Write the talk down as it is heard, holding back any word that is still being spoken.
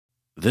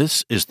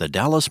This is the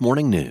Dallas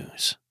Morning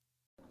News.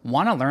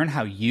 Want to learn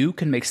how you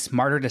can make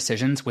smarter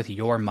decisions with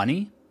your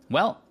money?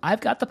 Well,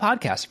 I've got the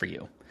podcast for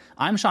you.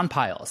 I'm Sean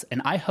Piles,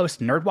 and I host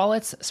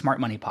NerdWallet's Smart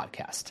Money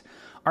Podcast.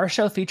 Our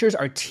show features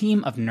our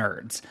team of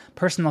nerds,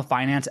 personal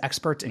finance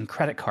experts in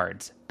credit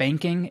cards,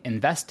 banking,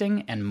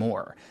 investing, and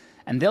more.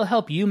 And they'll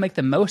help you make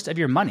the most of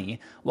your money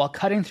while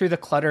cutting through the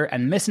clutter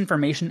and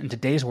misinformation in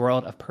today's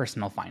world of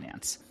personal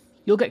finance.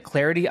 You'll get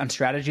clarity on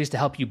strategies to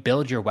help you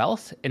build your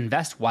wealth,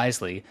 invest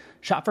wisely,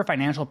 shop for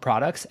financial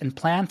products, and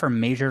plan for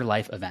major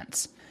life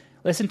events.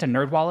 Listen to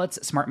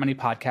NerdWallet's Smart Money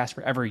Podcast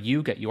wherever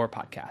you get your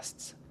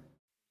podcasts.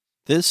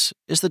 This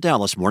is the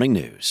Dallas Morning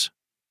News.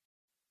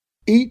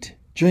 Eat,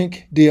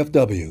 Drink,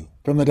 DFW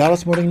from the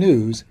Dallas Morning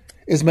News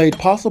is made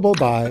possible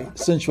by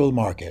Central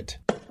Market.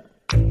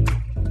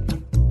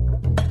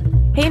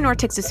 Hey, North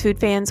Texas food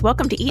fans.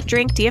 Welcome to Eat,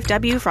 Drink,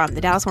 DFW from the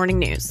Dallas Morning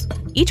News.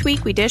 Each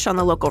week, we dish on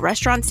the local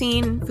restaurant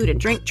scene, food and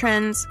drink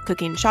trends,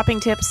 cooking and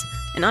shopping tips,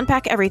 and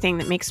unpack everything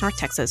that makes North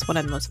Texas one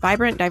of the most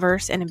vibrant,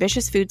 diverse, and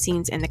ambitious food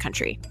scenes in the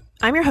country.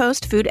 I'm your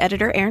host, food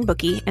editor Erin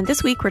Bookey, and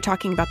this week we're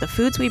talking about the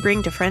foods we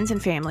bring to friends and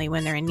family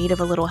when they're in need of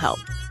a little help,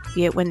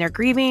 be it when they're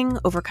grieving,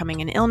 overcoming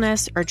an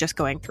illness, or just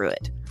going through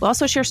it. We'll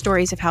also share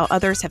stories of how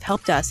others have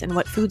helped us and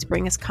what foods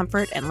bring us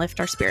comfort and lift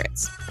our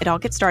spirits. It all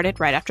gets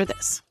started right after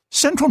this.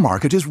 Central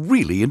Market is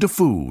really into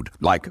food,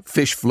 like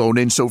fish flown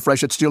in so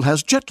fresh it still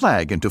has jet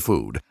lag into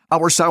food.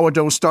 Our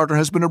sourdough starter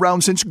has been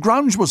around since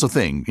grunge was a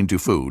thing into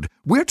food.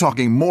 We're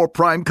talking more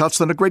prime cuts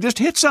than a greatest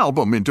hits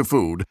album into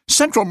food.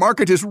 Central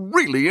Market is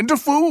really into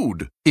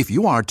food. If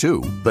you are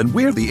too, then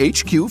we're the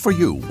HQ for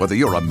you. Whether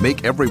you're a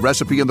make every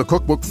recipe in the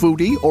cookbook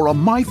foodie or a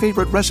my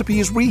favorite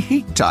recipe is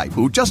reheat type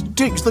who just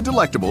digs the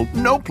delectable,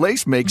 no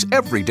place makes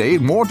every day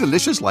more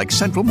delicious like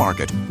Central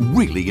Market.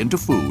 Really into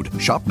food.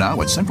 Shop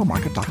now at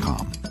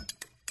centralmarket.com.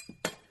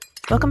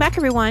 Welcome back,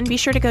 everyone. Be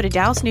sure to go to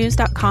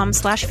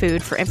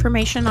dallasnews.com/food for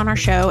information on our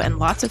show and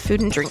lots of food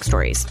and drink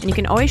stories. And you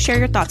can always share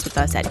your thoughts with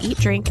us at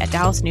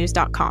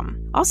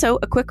eatdrink@dallasnews.com. Also,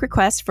 a quick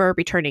request for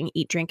returning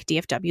Eat Drink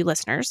DFW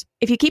listeners.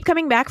 If you keep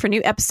coming back for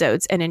new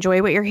episodes and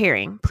enjoy what you're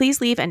hearing, please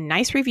leave a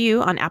nice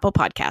review on Apple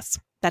Podcasts.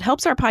 That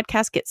helps our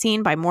podcast get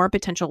seen by more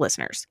potential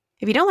listeners.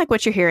 If you don't like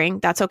what you're hearing,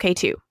 that's okay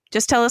too.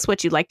 Just tell us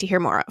what you'd like to hear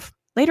more of.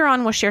 Later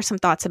on, we'll share some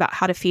thoughts about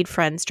how to feed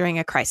friends during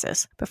a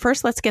crisis. But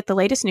first, let's get the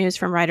latest news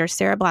from writers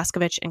Sarah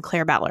Blaskovich and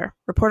Claire Ballard.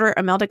 Reporter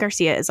Imelda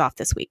Garcia is off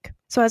this week.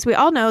 So as we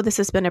all know, this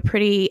has been a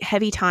pretty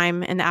heavy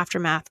time in the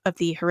aftermath of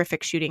the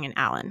horrific shooting in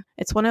Allen.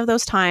 It's one of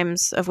those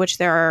times, of which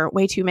there are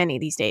way too many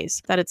these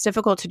days, that it's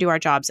difficult to do our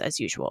jobs as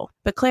usual.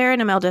 But Claire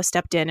and Imelda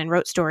stepped in and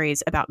wrote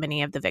stories about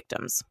many of the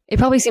victims. It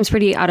probably seems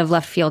pretty out of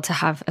left field to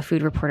have a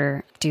food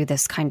reporter do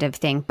this kind of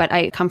thing, but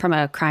I come from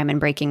a crime and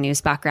breaking news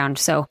background,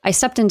 so I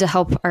stepped in to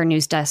help our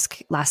news desk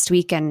last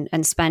week and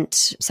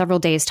spent several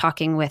days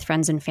talking with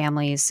friends and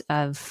families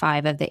of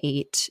 5 of the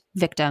 8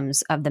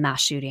 victims of the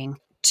mass shooting.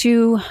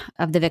 2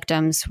 of the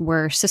victims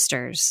were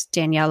sisters,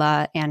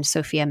 Daniela and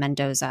Sofia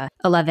Mendoza,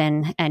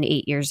 11 and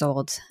 8 years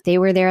old. They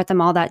were there at the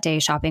mall that day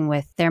shopping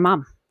with their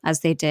mom, as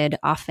they did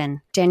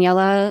often.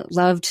 Daniela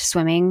loved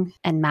swimming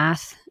and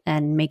math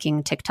and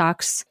making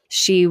TikToks.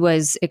 She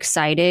was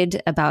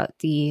excited about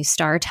the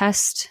STAR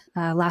test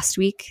last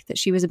week that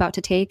she was about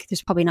to take.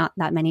 There's probably not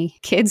that many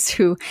kids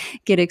who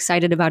get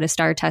excited about a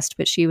STAR test,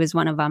 but she was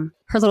one of them.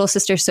 Her little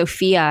sister,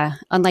 Sofia,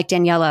 unlike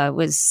Daniela,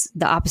 was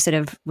the opposite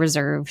of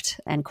reserved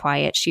and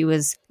quiet. She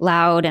was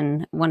loud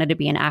and wanted to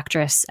be an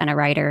actress and a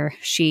writer.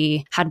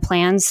 She had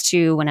plans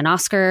to win an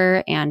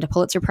Oscar and a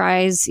Pulitzer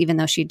Prize, even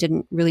though she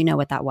didn't really know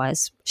what that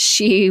was.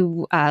 She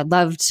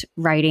loved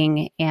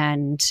writing,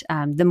 and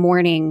the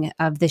morning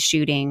of the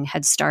shooting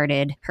had started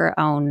her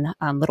own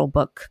little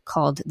book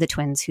called The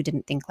Twins Who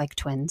Didn't Think Like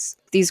Twins.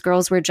 These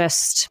girls were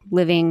just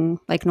living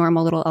like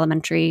normal little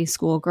elementary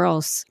school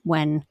girls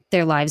when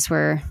their lives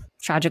were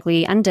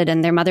tragically ended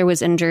and their mother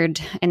was injured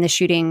in the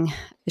shooting.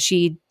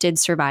 She did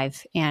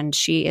survive, and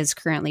she is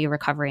currently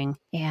recovering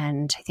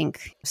and I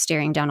think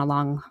staring down a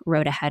long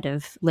road ahead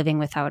of living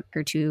without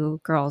her 2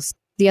 girls.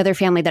 The other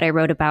family that I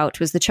wrote about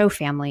was the Cho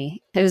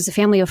family. It was a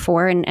family of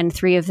 4, and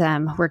 3 of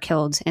them were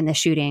killed in the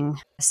shooting.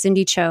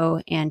 Cindy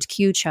Cho and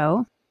Q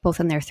Cho, both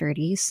in their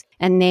 30s.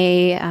 And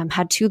they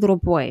had 2 little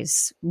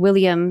boys,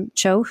 William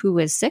Cho, who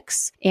was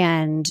 6,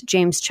 and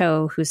James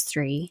Cho, who's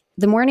 3.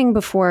 The morning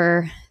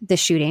before the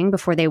shooting,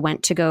 before they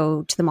went to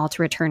go to the mall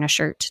to return a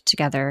shirt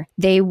together,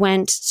 they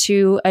went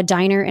to a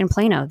diner in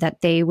Plano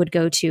that they would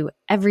go to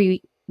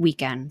every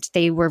weekend.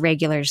 They were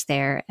regulars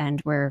there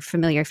and were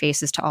familiar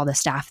faces to all the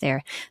staff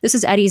there. This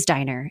is Eddie's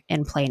Diner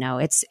in Plano.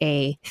 It's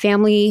a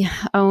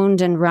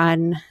family-owned and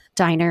run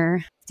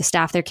diner. The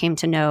staff there came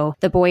to know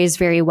the boys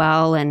very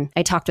well, and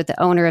I talked with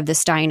the owner of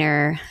this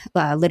diner,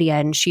 Lydia,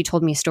 and she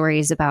told me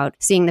stories about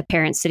seeing the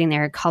parents sitting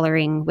there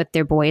coloring with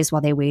their boys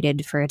while they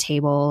waited for a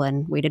table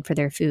and waited for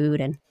their food.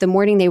 And the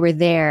morning they were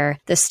there,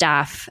 the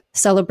staff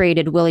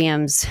celebrated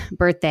William's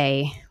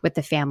birthday with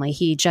the family.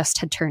 He just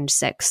had turned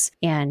 6,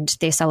 and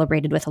they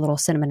celebrated with a little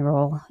cinnamon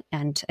roll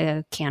and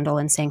a candle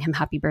and sang him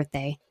happy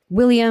birthday.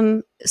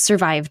 William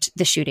survived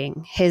the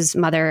shooting. His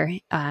mother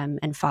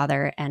and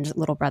father and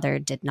little brother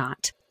did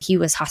not. He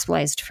was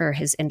hospitalized for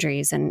his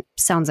injuries and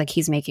sounds like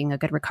he's making a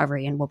good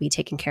recovery and will be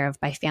taken care of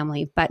by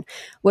family. But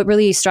what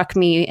really struck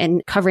me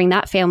in covering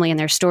that family and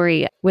their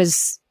story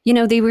was,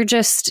 they were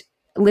just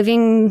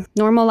living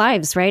normal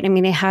lives, right? I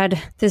mean, they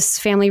had this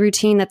family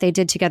routine that they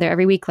did together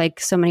every week, like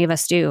so many of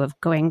us do, of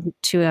going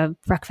to a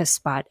breakfast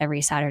spot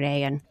every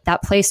Saturday. And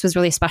that place was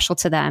really special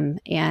to them.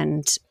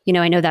 And,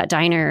 I know that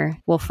diner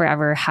will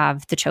forever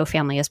have the Cho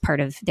family as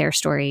part of their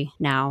story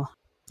now.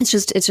 It's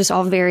just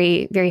all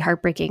very, very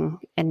heartbreaking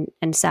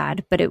and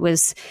sad. But it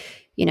was,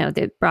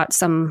 that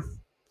brought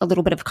a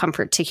little bit of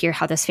comfort to hear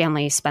how this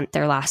family spent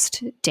their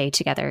last day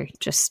together,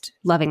 just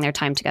loving their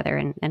time together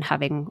and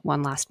having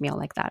one last meal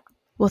like that.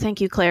 Well,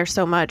 thank you, Claire,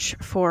 so much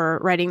for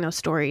writing those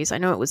stories. I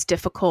know it was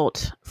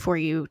difficult for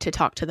you to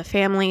talk to the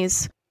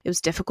families. It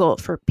was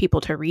difficult for people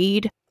to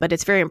read, but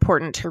it's very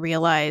important to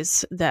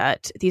realize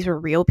that these were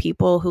real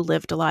people who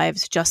lived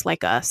lives just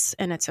like us,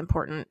 and it's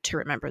important to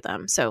remember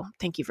them. So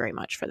thank you very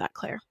much for that,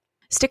 Claire.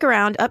 Stick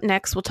around. Up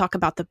next, we'll talk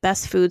about the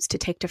best foods to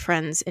take to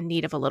friends in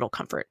need of a little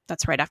comfort.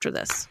 That's right after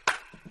this.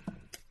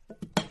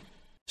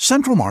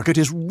 Central Market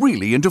is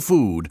really into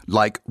food.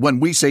 Like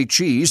when we say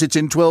cheese, it's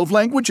in 12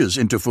 languages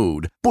into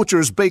food.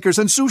 Butchers, bakers,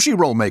 and sushi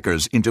roll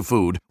makers into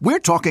food. We're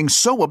talking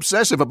so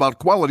obsessive about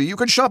quality you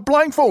can shop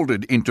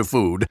blindfolded into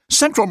food.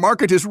 Central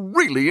Market is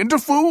really into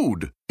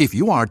food. If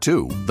you are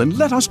too, then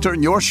let us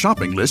turn your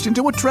shopping list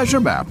into a treasure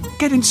map.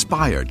 Get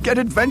inspired, get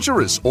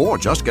adventurous, or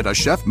just get a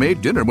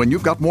chef-made dinner when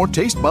you've got more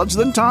taste buds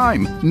than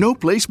time. No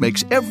place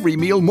makes every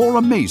meal more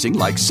amazing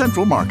like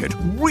Central Market.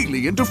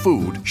 Really into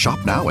food. Shop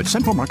now at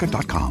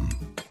centralmarket.com.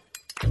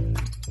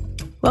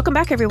 Welcome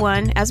back,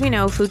 everyone. As we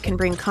know, food can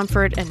bring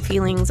comfort and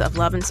feelings of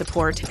love and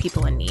support to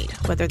people in need,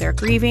 whether they're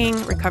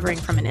grieving, recovering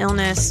from an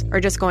illness, or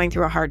just going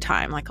through a hard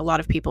time, like a lot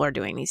of people are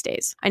doing these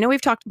days. I know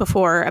we've talked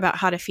before about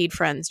how to feed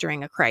friends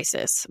during a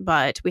crisis,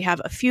 but we have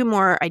a few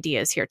more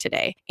ideas here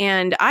today.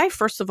 And I,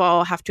 first of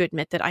all, have to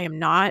admit that I am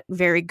not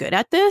very good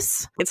at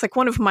this. It's like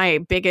one of my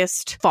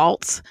biggest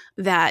faults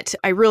that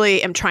I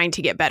really am trying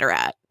to get better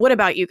at. What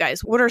about you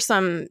guys? What are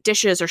some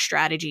dishes or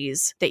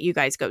strategies that you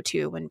guys go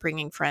to when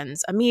bringing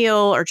friends a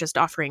meal or just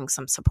offering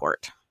some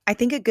support? I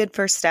think a good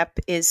first step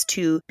is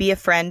to be a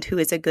friend who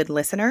is a good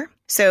listener.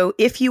 So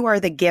if you are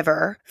the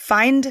giver,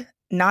 find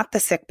not the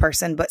sick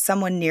person, but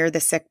someone near the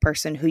sick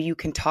person who you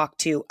can talk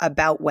to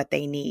about what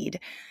they need.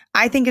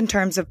 I think in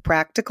terms of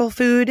practical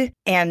food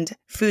and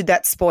food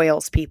that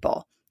spoils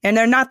people. And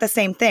they're not the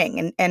same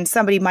thing. And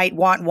somebody might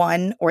want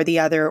one or the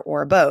other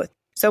or both.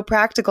 So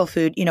practical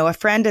food, a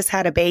friend has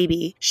had a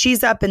baby.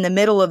 She's up in the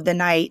middle of the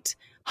night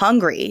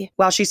hungry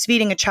while she's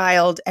feeding a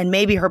child, and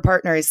maybe her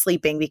partner is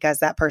sleeping because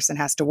that person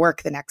has to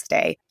work the next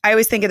day. I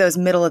always think of those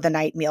middle of the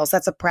night meals.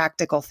 That's a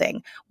practical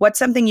thing. What's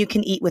something you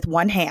can eat with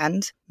one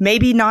hand,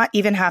 maybe not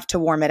even have to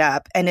warm it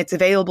up, and it's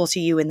available to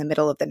you in the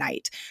middle of the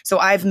night. So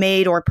I've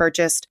made or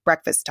purchased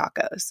breakfast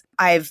tacos.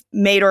 I've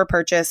made or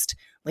purchased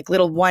like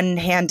little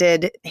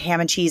one-handed ham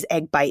and cheese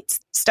egg bites,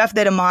 stuff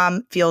that a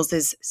mom feels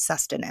is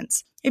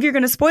sustenance. If you're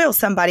going to spoil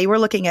somebody, we're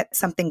looking at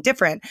something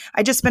different.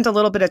 I just spent a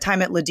little bit of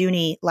time at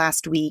Laduni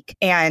last week,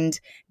 and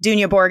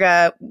Dunya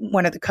Borga,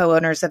 one of the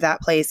co-owners of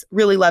that place,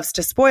 really loves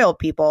to spoil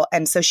people.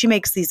 And so she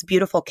makes these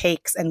beautiful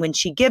cakes, and when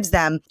she gives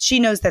them, she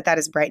knows that that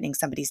is brightening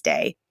somebody's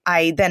day.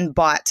 I then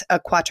bought a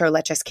cuatro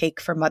leches cake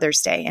for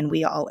Mother's Day, and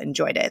we all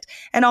enjoyed it.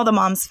 And all the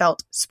moms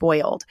felt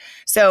spoiled.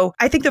 So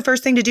I think the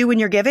first thing to do when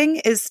you're giving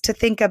is to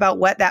think about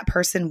what that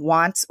person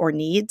wants or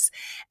needs,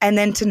 and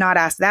then to not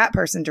ask that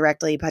person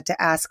directly, but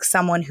to ask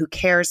someone who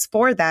cares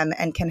for them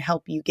and can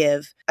help you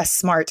give a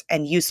smart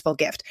and useful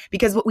gift.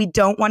 Because what we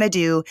don't want to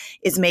do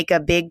is make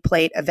a big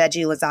plate of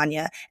veggie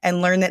lasagna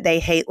and learn that they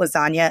hate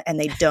lasagna and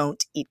they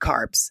don't eat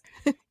carbs.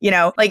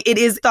 It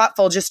is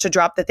thoughtful just to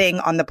drop the thing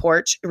on the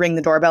porch, ring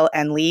the doorbell,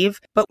 and leave.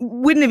 But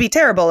wouldn't it be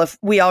terrible if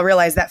we all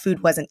realized that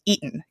food wasn't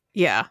eaten?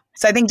 Yeah.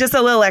 So I think just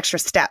a little extra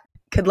step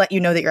could let you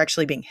know that you're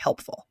actually being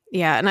helpful.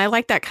 Yeah. And I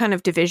like that kind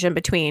of division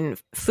between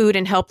food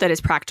and help that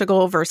is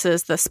practical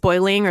versus the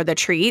spoiling or the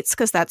treats,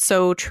 because that's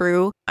so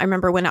true. I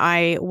remember when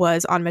I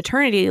was on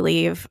maternity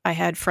leave, I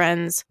had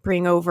friends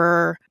bring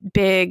over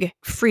big,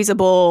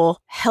 freezable,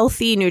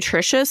 healthy,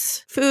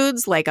 nutritious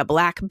foods like a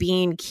black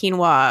bean,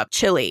 quinoa,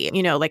 chili,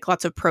 like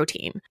lots of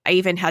protein. I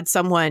even had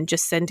someone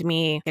just send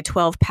me a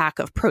 12-pack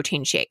of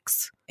protein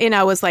shakes. And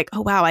I was like,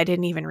 oh, wow, I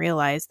didn't even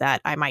realize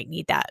that I might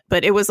need that.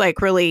 But it was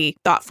like really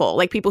thoughtful,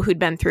 like people who'd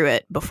been through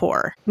it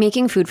before.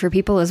 Making food for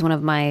people is one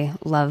of my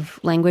love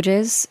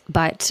languages,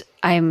 but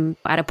I'm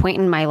at a point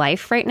in my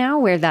life right now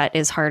where that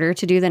is harder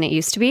to do than it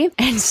used to be.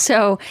 And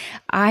so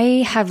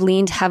I have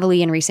leaned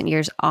heavily in recent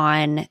years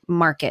on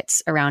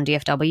markets around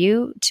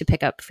DFW to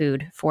pick up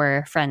food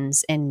for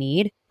friends in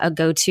need. A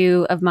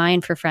go-to of mine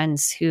for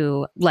friends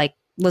who like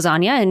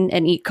lasagna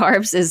and eat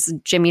carbs is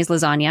Jimmy's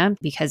Lasagna,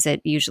 because it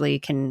usually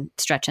can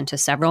stretch into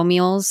several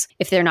meals.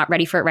 If they're not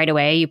ready for it right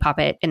away, you pop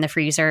it in the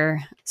freezer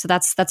So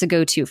that's a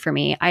go-to for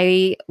me.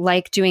 I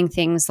like doing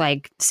things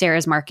like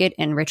Sarah's Market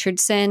in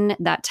Richardson.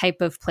 That type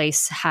of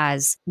place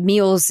has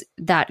meals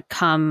that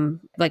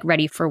come like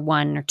ready for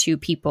 1 or 2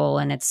 people,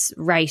 and it's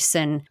rice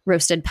and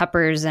roasted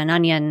peppers and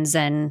onions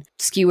and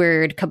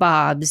skewered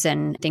kebabs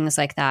and things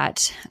like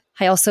that.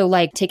 I also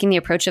like taking the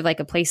approach of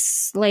like a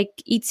place like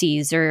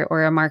Eatzi's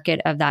or a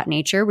market of that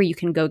nature where you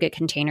can go get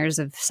containers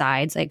of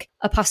sides like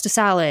a pasta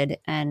salad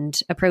and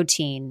a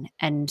protein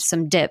and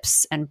some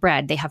dips and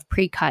bread. They have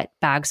pre-cut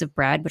bags of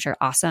bread, which are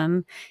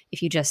awesome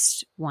if you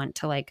just want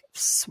to like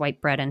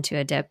swipe bread into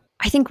a dip.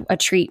 I think a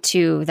treat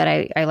too that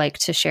I like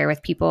to share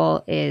with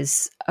people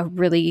is a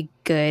really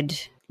good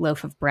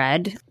loaf of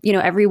bread. You know,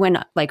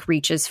 everyone like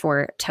reaches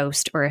for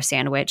toast or a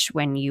sandwich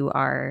when you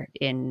are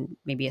in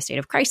maybe a state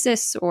of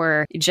crisis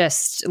or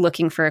just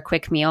looking for a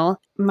quick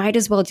meal. Might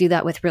as well do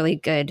that with really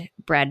good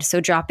bread. So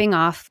dropping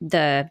off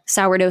the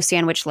sourdough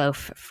sandwich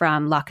loaf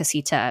from La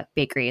Casita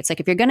Bakery. It's like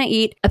if you're going to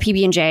eat a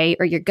PB&J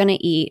or you're going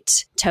to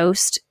eat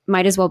toast,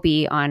 might as well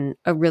be on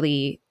a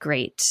really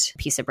great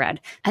piece of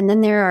bread. And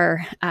then there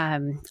are,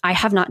 I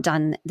have not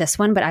done this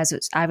one, but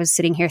as I was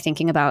sitting here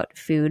thinking about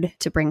food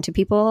to bring to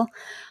people,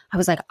 I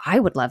was like, I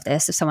would love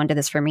this if someone did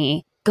this for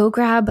me. Go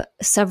grab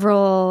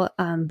several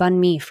banh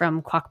mi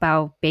from Quoc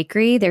Bao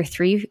Bakery. They're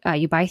 3,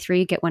 you buy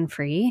 3, get 1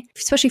 free.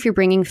 Especially if you're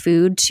bringing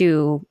food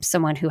to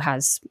someone who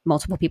has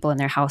multiple people in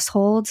their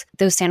household.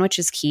 Those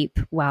sandwiches keep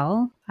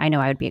well. I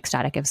know I would be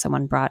ecstatic if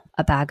someone brought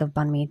a bag of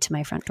banh mi to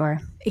my front door.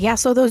 Yeah,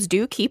 so those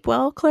do keep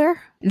well,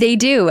 Claire? They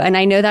do. And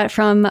I know that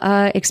from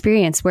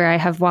experience where I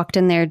have walked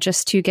in there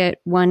just to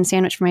get 1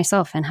 sandwich for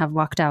myself and have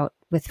walked out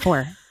with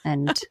 4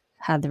 and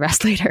had the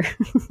rest later.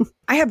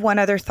 I have one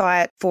other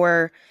thought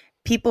for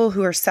people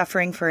who are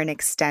suffering for an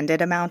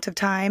extended amount of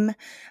time.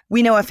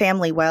 We know a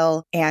family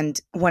well, and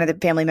one of the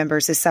family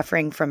members is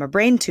suffering from a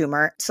brain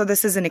tumor. So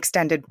this is an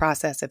extended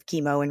process of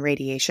chemo and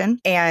radiation.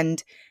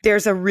 And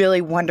there's a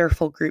really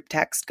wonderful group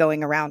text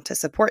going around to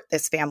support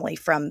this family,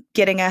 from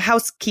getting a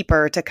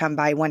housekeeper to come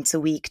by once a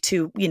week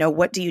to, you know,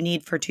 what do you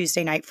need for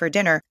Tuesday night for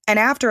dinner? And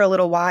after a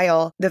little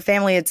while, the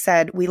family had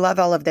said, we love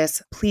all of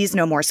this. Please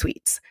no more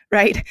sweets,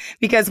 right?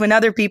 Because when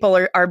other people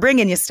are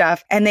bringing you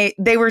stuff, and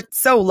they were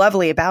so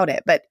lovely about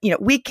it, but, you know,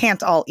 we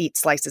can't all eat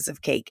slices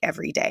of cake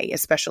every day,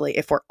 especially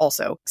if we're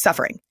also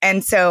suffering.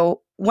 And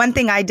so one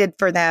thing I did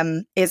for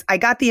them is I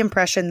got the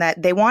impression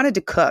that they wanted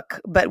to cook,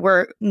 but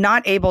were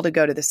not able to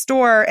go to the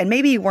store and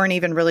maybe weren't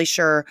even really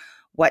sure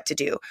what to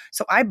do.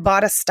 So I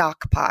bought a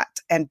stock pot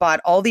and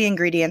bought all the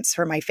ingredients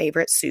for my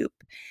favorite soup,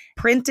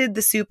 printed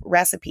the soup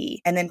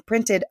recipe, and then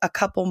printed a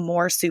couple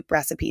more soup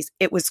recipes.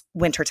 It was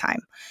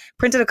wintertime.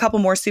 Printed a couple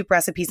more soup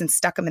recipes and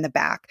stuck them in the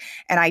back.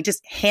 And I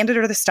just handed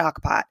her the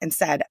stock pot and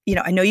said, you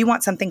know, I know you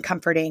want something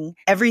comforting.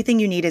 Everything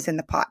you need is in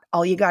the pot.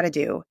 All you got to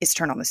do is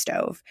turn on the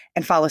stove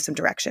and follow some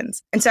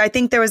directions. And so I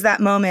think there was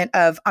that moment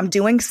of, I'm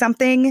doing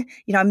something,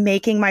 you know, I'm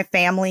making my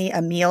family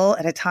a meal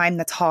at a time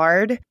that's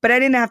hard, but I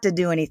didn't have to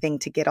do anything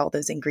to get all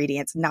those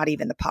ingredients, not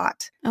even the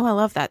pot. Oh, I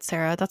love that,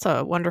 Sarah. That's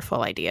a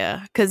wonderful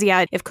idea. Because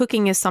yeah, if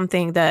cooking is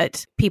something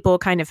that people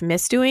kind of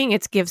miss doing,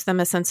 it gives them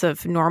a sense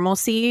of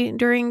normalcy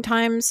during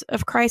times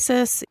of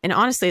crisis. And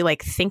honestly,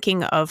 like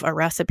thinking of a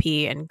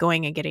recipe and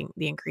going and getting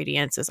the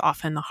ingredients is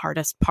often the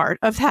hardest part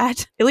of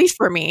that, at least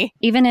for me.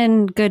 Even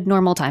in good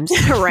normal times.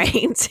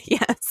 Right.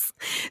 Yes.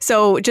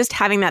 So just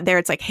having that there,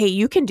 it's like, hey,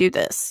 you can do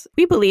this.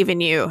 We believe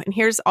in you. And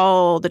here's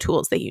all the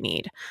tools that you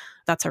need.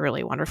 That's a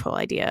really wonderful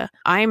idea.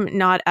 I'm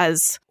not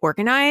as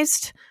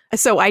organized.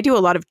 So I do a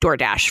lot of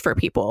DoorDash for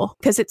people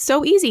because it's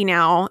so easy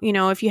now. You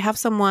know, if you have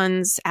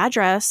someone's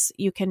address,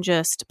 you can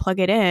just plug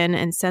it in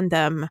and send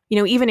them, you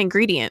know, even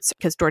ingredients,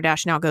 because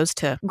DoorDash now goes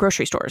to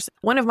grocery stores.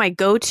 One of my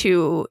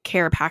go-to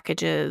care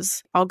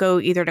packages, I'll go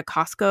either to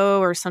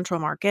Costco or Central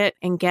Market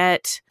and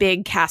get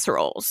big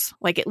casseroles,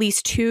 like at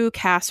least 2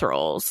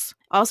 casseroles.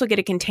 Also get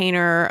a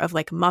container of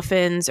like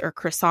muffins or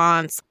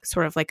croissants,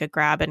 sort of like a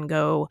grab and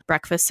go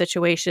breakfast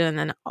situation, and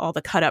then all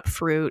the cut up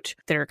fruit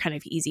that are kind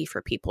of easy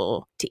for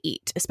people to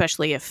eat,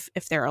 especially if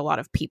there are a lot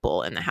of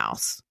people in the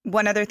house.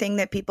 One other thing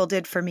that people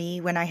did for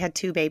me when I had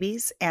 2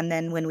 babies and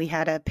then when we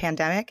had a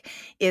pandemic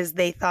is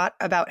they thought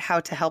about how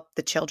to help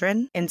the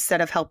children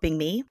instead of helping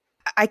me.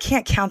 I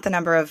can't count the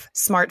number of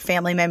smart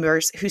family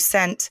members who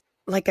sent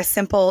like a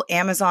simple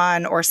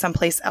Amazon or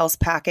someplace else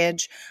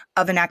package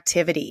of an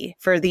activity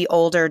for the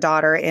older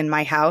daughter in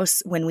my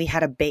house when we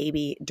had a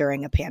baby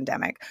during a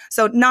pandemic.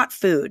 So not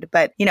food,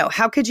 but, you know,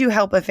 how could you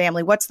help a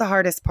family? What's the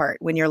hardest part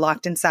when you're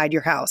locked inside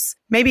your house?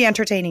 Maybe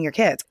entertaining your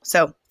kids.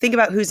 So think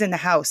about who's in the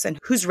house and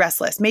who's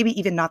restless, maybe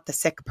even not the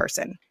sick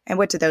person. And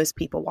what do those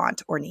people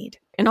want or need?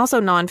 And also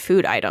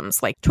non-food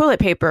items like toilet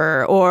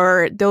paper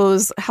or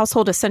those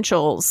household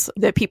essentials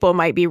that people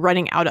might be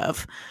running out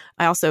of.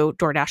 I also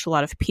DoorDash a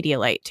lot of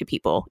Pedialyte to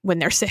people when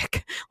they're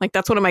sick. Like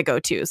that's one of my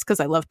go-tos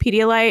because I love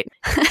Pedialyte.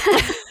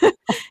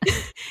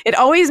 It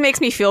always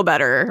makes me feel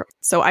better.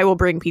 So I will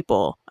bring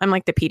people. I'm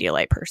like the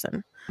Pedialyte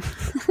person.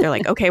 They're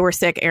like, okay, we're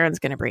sick. Erin's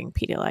going to bring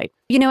Pedialyte.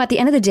 You know, at the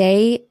end of the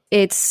day,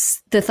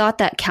 it's the thought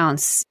that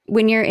counts.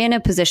 When you're in a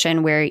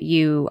position where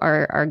you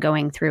are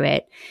going through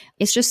it,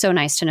 it's just so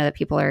nice to know that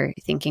people are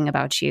thinking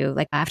about you.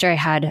 Like after I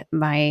had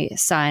my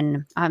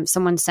son,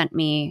 someone sent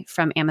me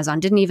from Amazon,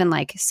 didn't even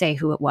like say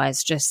who it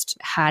was, just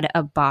had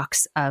a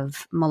box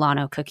of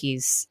Milano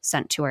cookies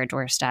sent to our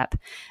doorstep.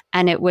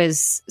 And it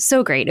was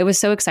so great. It was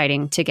so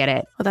exciting to get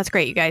it. Well, that's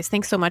great, you guys.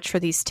 Thanks so much for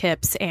these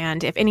tips.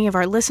 And if any of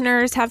our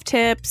listeners have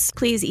tips,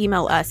 please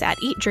email us at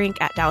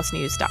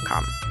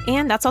eatdrink@dallasnews.com.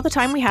 And that's all the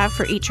time we have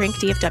for Eat Drink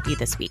DFW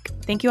this week.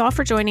 Thank you all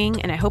for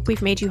joining, and I hope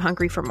we've made you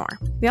hungry for more.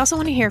 We also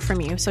want to hear from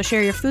you, so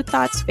share your food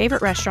thoughts,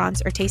 favorite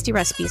restaurants, or tasty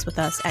recipes with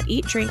us at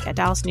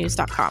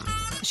eatdrink@dallasnews.com.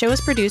 The show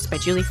is produced by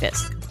Julie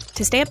Fisk.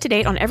 To stay up to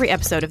date on every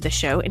episode of this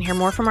show and hear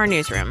more from our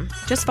newsroom,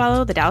 just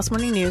follow the Dallas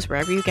Morning News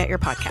wherever you get your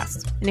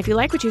podcasts. And if you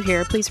like what you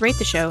hear, please rate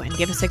the show and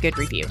give us a good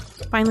review.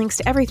 Find links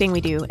to everything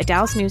we do at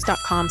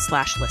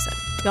dallasnews.com/listen.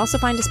 You'll also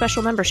find a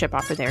special membership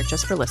offer there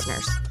just for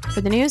listeners.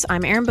 For the news,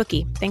 I'm Erin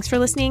Bookey. Thanks for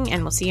listening,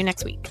 and we'll see you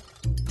next week.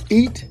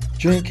 Eat,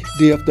 Drink,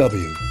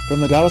 DFW from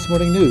the Dallas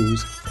Morning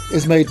News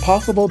is made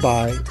possible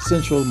by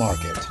Central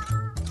Market.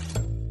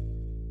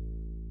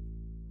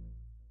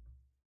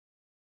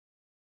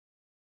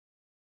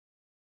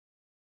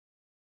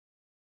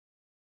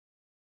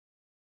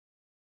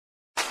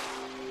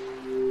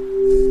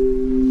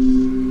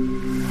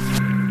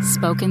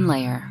 Spoken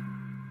Layer.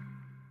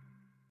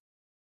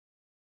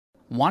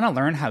 Want to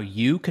learn how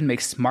you can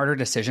make smarter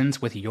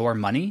decisions with your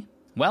money?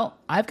 Well,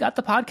 I've got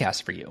the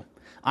podcast for you.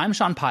 I'm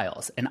Sean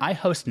Piles, and I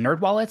host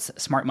NerdWallet's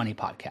Smart Money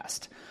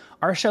Podcast.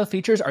 Our show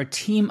features our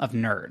team of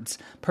nerds,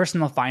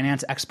 personal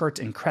finance experts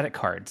in credit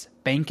cards,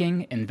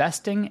 banking,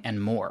 investing, and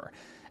more.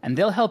 And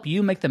they'll help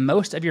you make the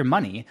most of your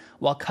money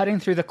while cutting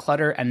through the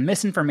clutter and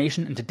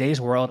misinformation in today's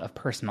world of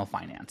personal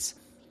finance.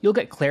 You'll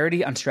get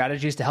clarity on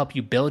strategies to help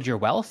you build your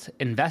wealth,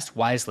 invest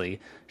wisely,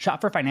 shop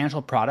for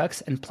financial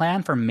products, and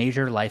plan for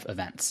major life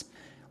events.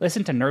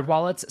 Listen to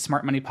NerdWallet's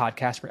Smart Money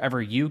Podcast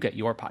wherever you get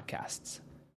your podcasts.